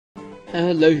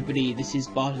Hello everybody, this is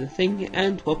Byron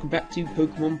and welcome back to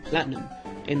Pokemon Platinum.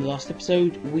 In the last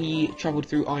episode, we travelled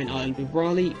through Iron Island with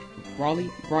Riley,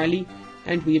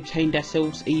 and we obtained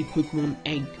ourselves a Pokemon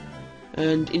egg.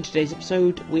 And in today's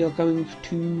episode, we are going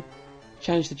to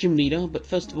challenge the gym leader, but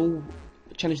first of all,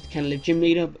 challenge the Canalave Gym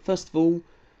leader, but first of all,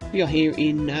 we are here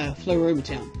in Flamethrower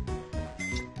Town.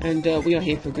 And we are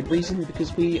here for a good reason,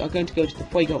 because we are going to go to the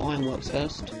Fuego Ironworks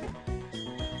first.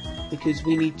 Because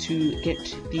we need to get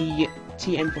the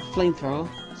TM for Flamethrower,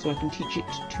 so I can teach it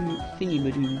to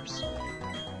Thingy-Madoobs.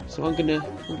 So I'm gonna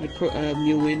put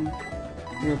Mew in,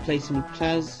 I'm gonna replace him with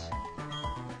Plaz.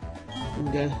 I'm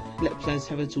gonna let Plaz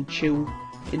have a little chill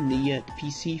in the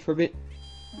PC for a bit.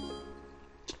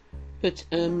 But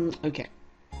okay.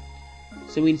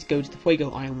 So we need to go to the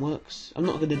Fuego Ironworks. I'm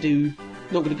not gonna go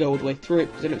all the way through it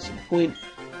because I don't see the point.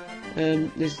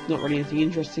 There's not really anything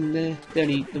interesting there.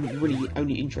 The really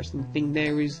only interesting thing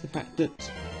there is the fact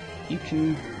that you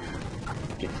can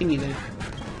get thingy there.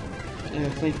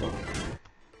 Flamethrower.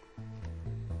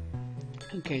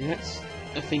 Okay, that's,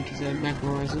 I think, is a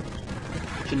Magmarizer.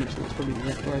 Which looks like it's probably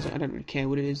the Magmarizer. I don't really care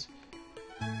what it is.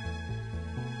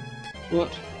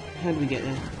 What? How do we get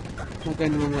there? Am I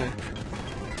going the wrong way?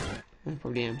 I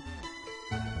probably am.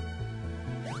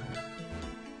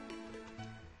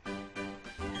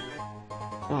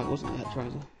 Oh, it wasn't that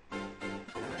Magmarizer.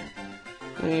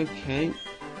 Okay.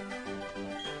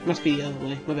 Must be the other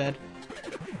way, my bad.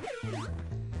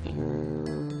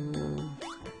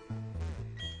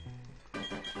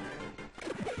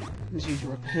 Let's use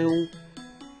Repel.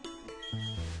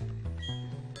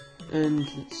 And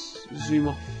let's zoom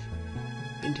off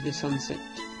into the sunset.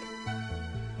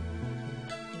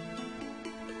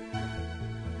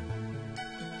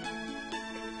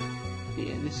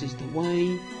 Yeah, this is the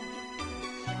way.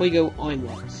 Fuego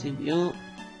Ironworks, here we are.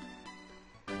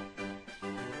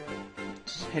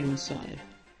 Just head inside.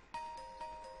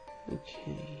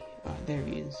 Okay. Ah, there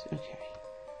he is. Okay.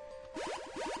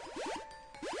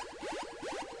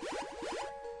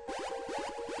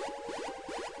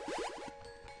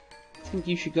 I think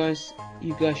you guys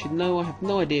should know I have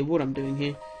no idea what I'm doing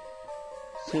here.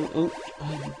 So, oh, I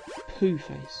have a poo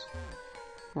face.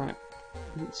 Right,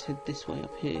 let's head this way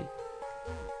up here.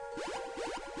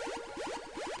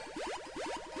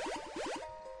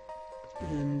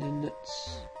 And then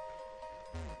let's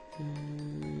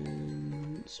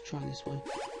try this way.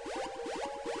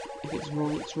 If it's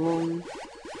wrong, it's wrong.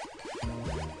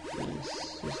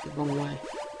 This is the wrong way.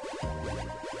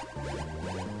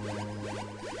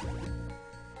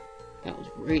 That was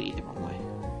really the wrong way.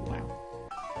 Wow.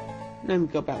 Now we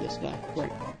go about this guy.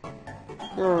 Great.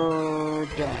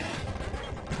 Die.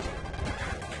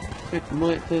 Check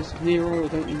Might first Nero. I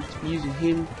don't need to be using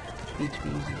him. Need to be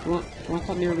using what? Why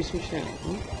can't Nero be switched out?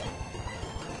 Huh?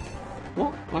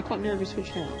 What? Why can't Nero be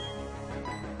switched out?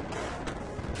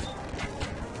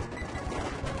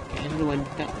 Okay, I don't know when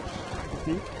that was.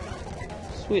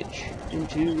 Switch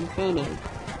into Inferno.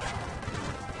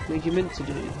 What you meant to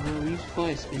do? Now use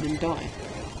Fire Spin and die.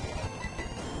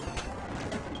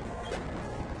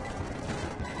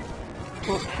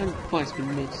 What? How did Fire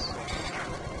Spin miss?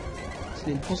 It's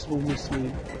an impossible miss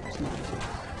move. It's not.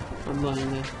 I'm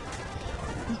lying there.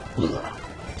 Come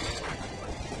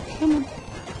on.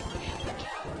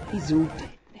 He's all dead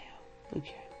now.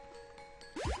 Okay.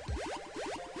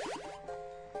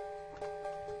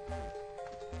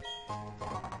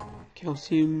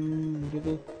 Calcium,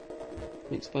 whatever.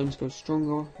 Makes bones grow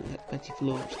stronger. That's Betty for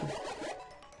large.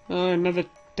 Oh, another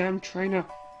damn trainer.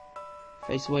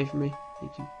 Face away from me.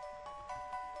 Thank you.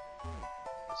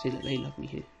 See that they love me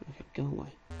here. Okay, go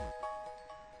away.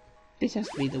 This has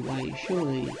to be the way,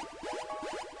 surely.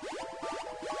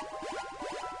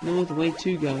 No other way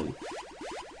to go. Let's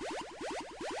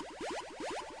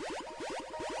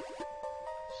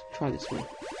try this way.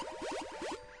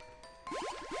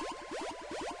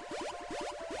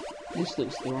 This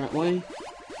looks the right way.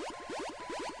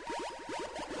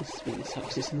 This really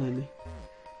sucks, this annoying me.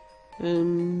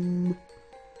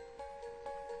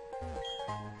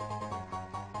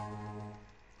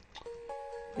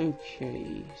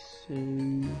 Okay, so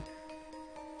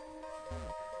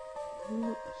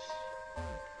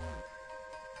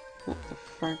what the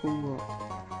fraggle rock?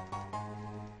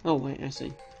 Oh wait, I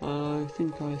see. I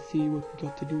think I see what we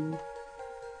got to do.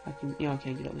 I can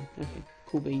get up there. Okay,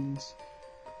 cool beans.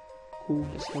 Cool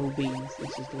as hell beans.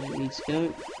 This is the way it needs to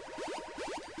go.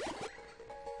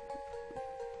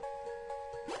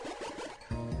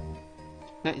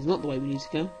 That is not the way we need to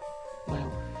go.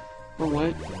 Wow. Wrong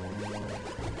way.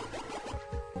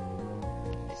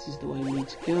 This is the way we need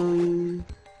to go.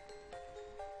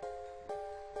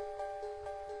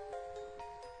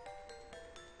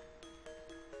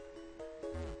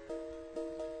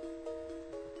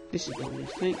 This is not a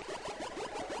mistake.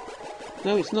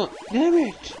 No, it's not. Damn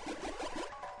it!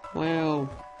 Wow.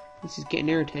 This is getting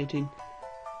irritating.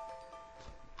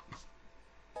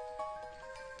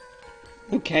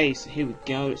 Okay, so here we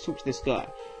go. Let's talk to this guy.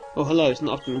 Oh, hello. It's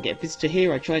not often we get a visitor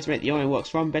here. I tried to make the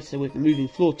ironworks run better with the moving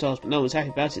floor tiles, but no one's happy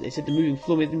about it. They said the moving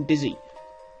floor made them dizzy.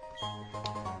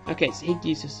 Okay, so he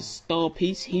gives us a star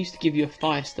piece. He used to give you a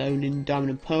firestone in Diamond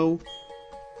and Pearl.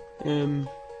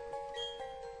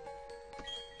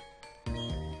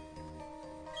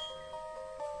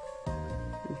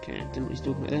 Okay, I don't know what he's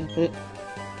talking about there, but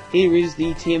here is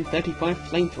the TM35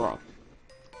 Flamethrower.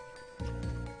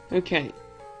 Okay,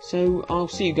 so I'll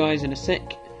see you guys in a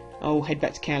sec. I'll head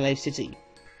back to Canalave City.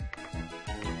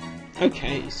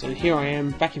 Okay, so here I am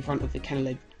back in front of the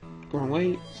Canalave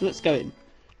runway, so let's go in.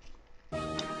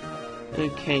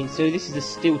 Okay, so this is a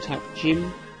steel type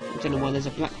gym. I don't know why there's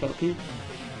a black belt here,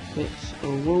 but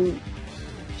oh well.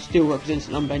 Steel represents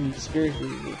an unbending spirit.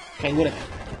 Okay, whatever.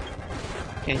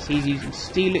 Okay, so he's using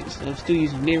Steelix, and I'm still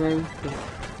using Nero.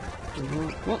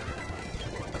 What?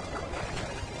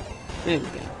 There we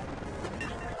go.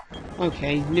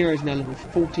 Okay, Nero's now level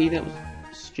 40, that was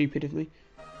stupid of me.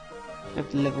 I have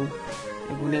to level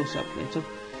everyone else up later.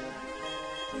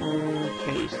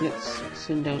 Okay, so let's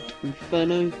send out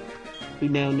Inferno, who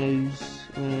now knows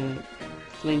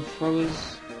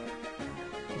Flamethrowers.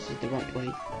 This is the right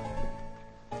way.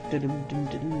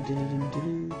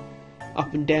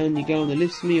 Up and down you go on the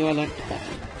list for me, I like the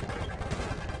battle.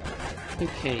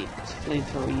 Okay, let's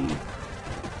Flamethrower you.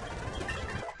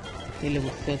 Okay,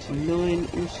 level 39,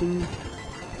 awesome.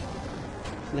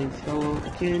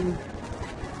 Flamethrower again.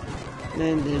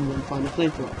 And then one final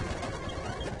Flamethrower.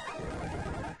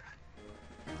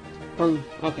 Oh,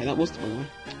 okay, that was the wrong way.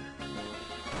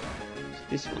 So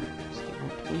this one is the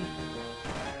right way.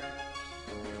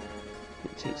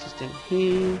 It takes us down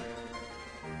here.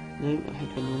 No, I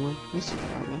had gone the wrong way. This is the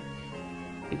right way.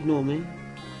 Ignore me.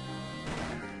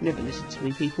 Never listen to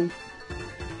me, people.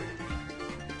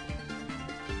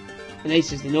 And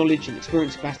Ace has the knowledge and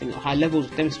experience of battling at high levels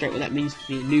to demonstrate what that means to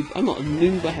be a noob. I'm not a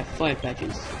noob, I have 5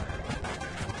 badges.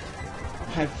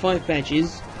 I have 5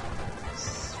 badges,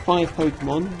 5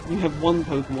 Pokemon. You have 1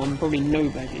 Pokemon, probably no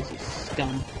badges, you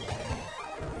scum.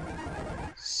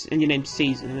 And your name's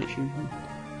Caesar, that makes you...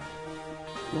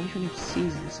 Why is your name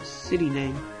Caesar? It's a silly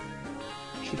name.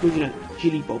 Should have called you like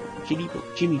Jimmy Bob. Jimmy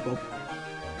Bob.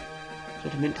 That's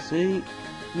what I meant to say.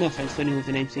 No offense to anyone with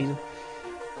the name Caesar.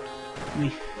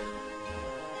 Me.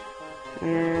 I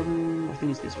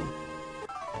think it's this one.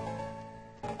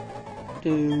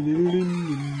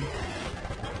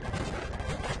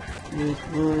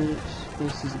 Right,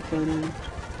 this is Inferno.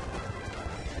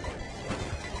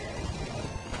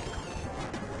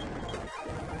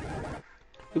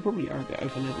 We probably are a bit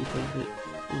over level for a bit.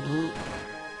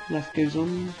 Life goes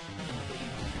on.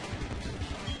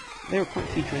 There are quite a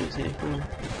few trainers here.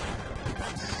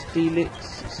 Steelix,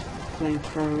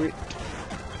 Flamethrower it.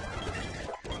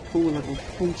 Full level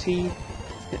 40.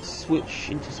 Let's switch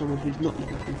into someone who's not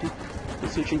level 40.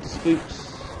 Let's switch into Spooks.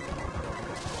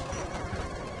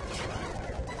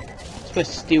 I suppose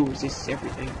steel resists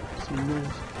everything. So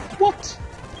nice. What?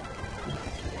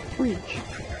 Fridge.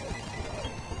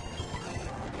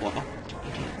 What?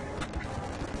 Idiot.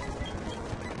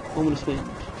 I'm gonna swim.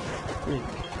 Okay.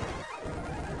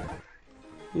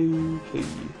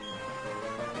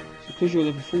 So because you're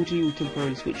level 40, we'll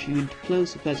temporarily switch you into players,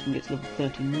 so players can get to level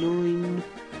 39.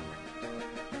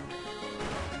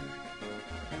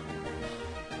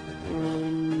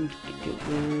 And get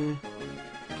there.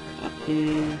 Up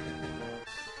here.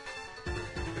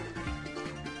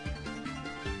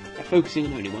 By focusing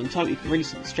on only one type, you can really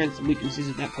see the strengths and weaknesses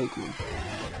of that Pokemon.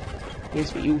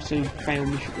 Yes, but you also fail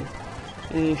miserably.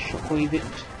 Shockwave it.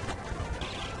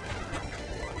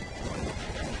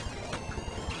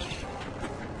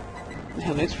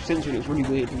 Hell, the extra sensory looks really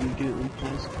weird when you do it on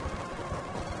players.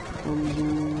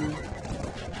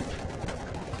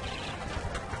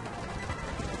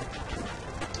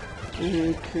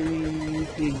 Okay,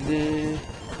 he's there.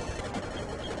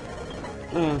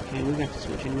 Okay, we're gonna have to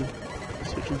switch anyway.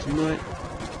 Switch into Night.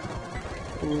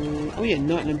 Oh yeah,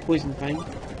 Night and Poison Fang.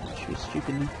 Actually,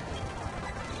 stupidly.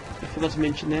 I forgot to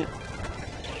mention that.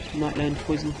 Might learn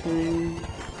Poison Fang.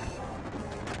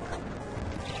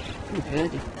 Okay,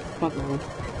 bugger off.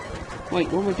 Wait,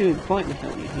 what am I doing? Fight me,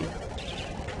 help you here.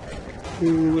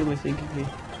 What am I thinking here?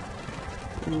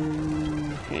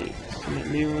 Okay, select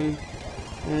Nero.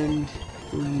 And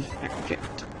we'll use Pack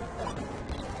Reject.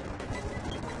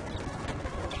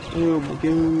 Oh my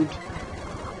god.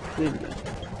 There we go.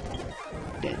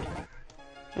 Dead.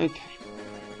 Okay.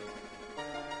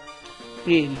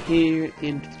 Nearly here at the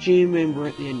end of the gym, and we're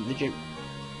at the end of the gym.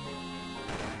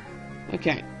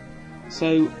 Okay,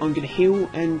 so I'm going to heal,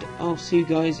 and I'll see you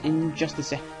guys in just a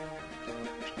sec.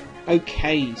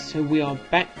 Okay, so we are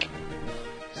back.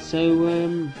 So,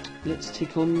 let's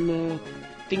take on,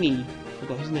 Thingy. I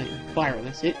forgot his name. Byron,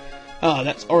 that's it. Ah,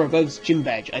 that's Orabog's gym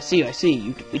badge. I see.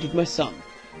 You defeated my son.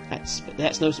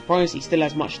 That's no surprise. He still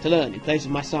has much to learn. In place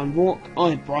of my son, Rourke,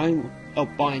 I, Byron,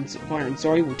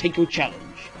 will take your challenge.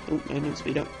 Oh, no, don't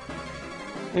speed up.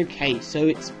 Okay, so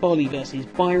it's Barley versus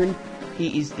Byron.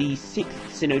 He is the 6th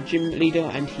Sinnoh gym leader,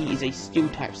 and he is a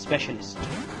steel-type specialist.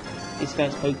 His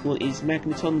first Pokemon is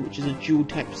Magneton, which is a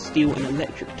dual-type steel and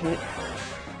electric type.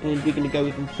 And we're going to go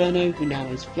with Inferno, who now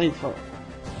has Flamethrower.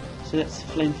 So that's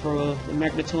Flamethrower the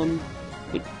Magneton,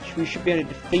 which we should be able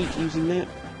to defeat using that.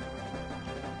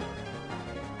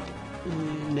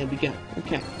 And there we go.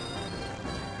 Okay.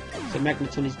 So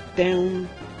Magneton is down.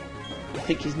 I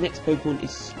think his next Pokemon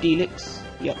is Steelix.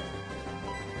 Yep.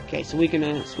 Okay, so we're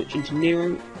gonna switch into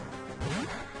Nero,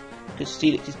 because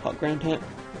Steelix is part ground type.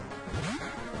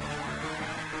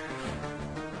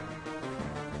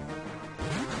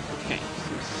 Okay,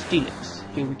 so Steelix.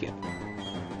 Here we go.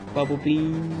 Bubble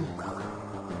Beam.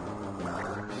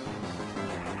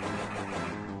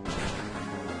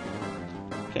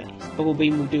 Okay, so Bubble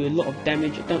Beam will do a lot of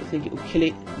damage. I don't think it will kill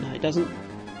it. No, it doesn't.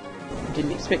 I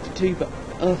didn't expect it to, but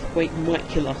Earthquake might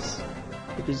kill us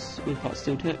because we're part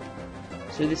steel type.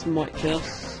 So this might kill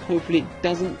us. Hopefully it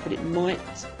doesn't, but it might.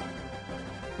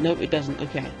 No, it doesn't.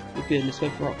 Okay, we're good. Let's go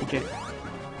for Rock Project.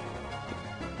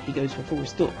 He goes for full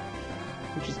restore,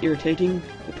 which is irritating,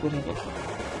 but whatever.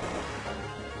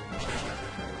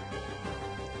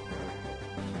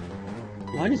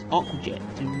 Why does Aqua Jet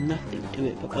do nothing to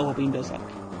it, but Bubble Beam does like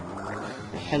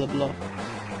a hell of a lot?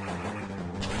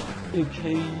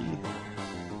 Okay.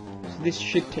 This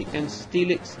should take down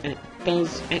Steelix, and it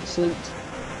does. Excellent.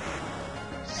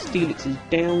 Steelix is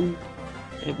down,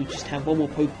 and we just have one more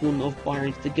Pokemon of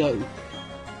Byron to go.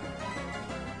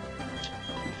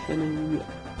 Inferno.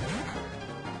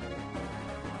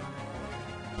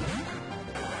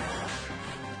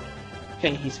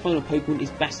 Okay, his final Pokemon is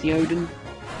Bastiodon,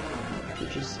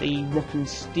 which is a Rock and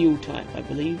Steel type, I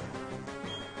believe.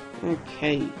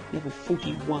 Okay, level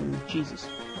 41, Jesus.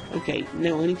 Okay,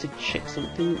 now I need to check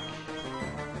something.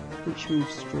 Which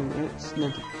moves strong? That's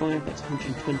 95, that's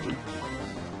 120.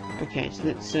 Okay, so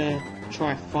let's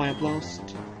try a Fire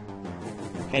Blast.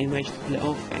 Okay, managed to pull it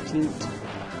off, excellent.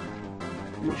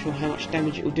 I'm not sure how much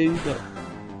damage it will do, but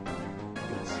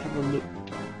let's have a look.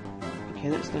 Okay,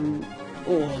 that's done.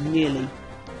 Oh, nearly.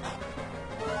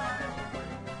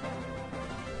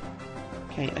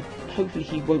 Okay, hopefully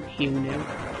he won't heal now.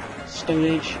 Stone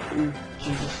Edge. Oh,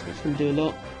 Jesus, that's going to do a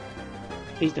lot.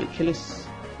 Please don't kill us.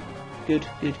 Good.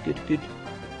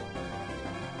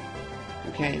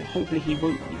 Okay, hopefully he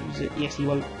won't use it. Yes, he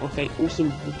won't. Okay,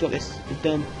 awesome. We've got this. We're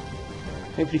done.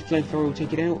 Hopefully Flamethrower will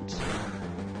take it out.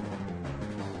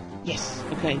 Yes.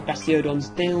 Okay, Bastiodon's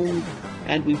down,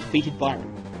 and we've defeated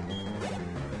Byron.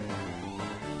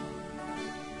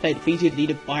 Player defeated,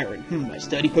 leader Byron. My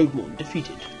sturdy Pokemon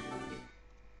defeated.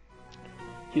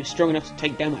 He was strong enough to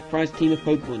take down my prized team of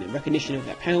Pokemon. In recognition of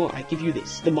that power, I give you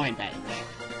this, the Mind Badge.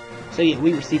 So yeah,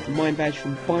 we received the Mind Badge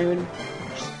from Byron,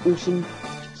 which is awesome.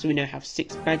 So we now have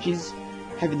 6 badges.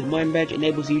 Having the Mind Badge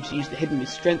enables you to use the Hidden with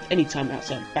Strength anytime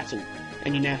outside of battle.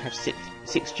 And you now have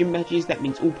 6 gym badges. That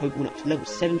means all Pokemon up to level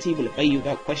 70 will obey you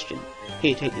without question.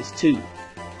 Here, take this too.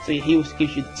 So yeah, he also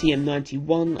gives you the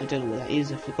TM91, I don't know what that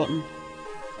is, I've forgotten.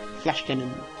 Flash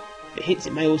Cannon. If it hits,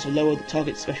 it may also lower the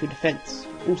target's special defense.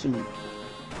 Awesome.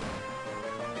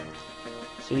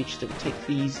 So we just have to take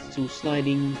these little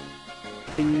sliding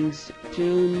things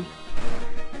down.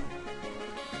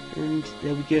 And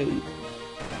there we go.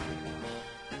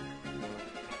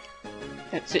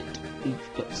 That's it. We've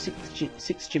got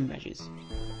 6 gym badges.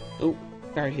 Oh,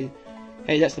 Barry here.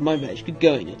 Hey, that's the Mind Badge. Good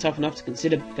going. You're tough enough to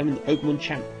consider becoming the Pokemon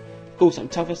champ. Of course, I'm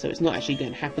tougher, so it's not actually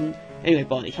going to happen. Anyway,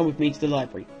 Barney, come with me to the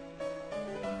library.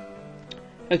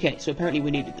 Okay, so apparently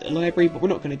we needed the library, but we're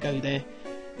not going to go there.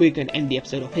 We're going to end the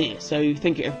episode off here. So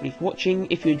thank you everybody for watching.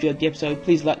 If you enjoyed the episode,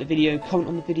 please like the video, comment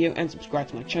on the video, and subscribe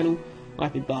to my channel.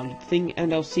 I've been Barney the Thing,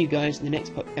 and I'll see you guys in the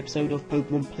next episode of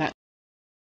Pokemon Platinum.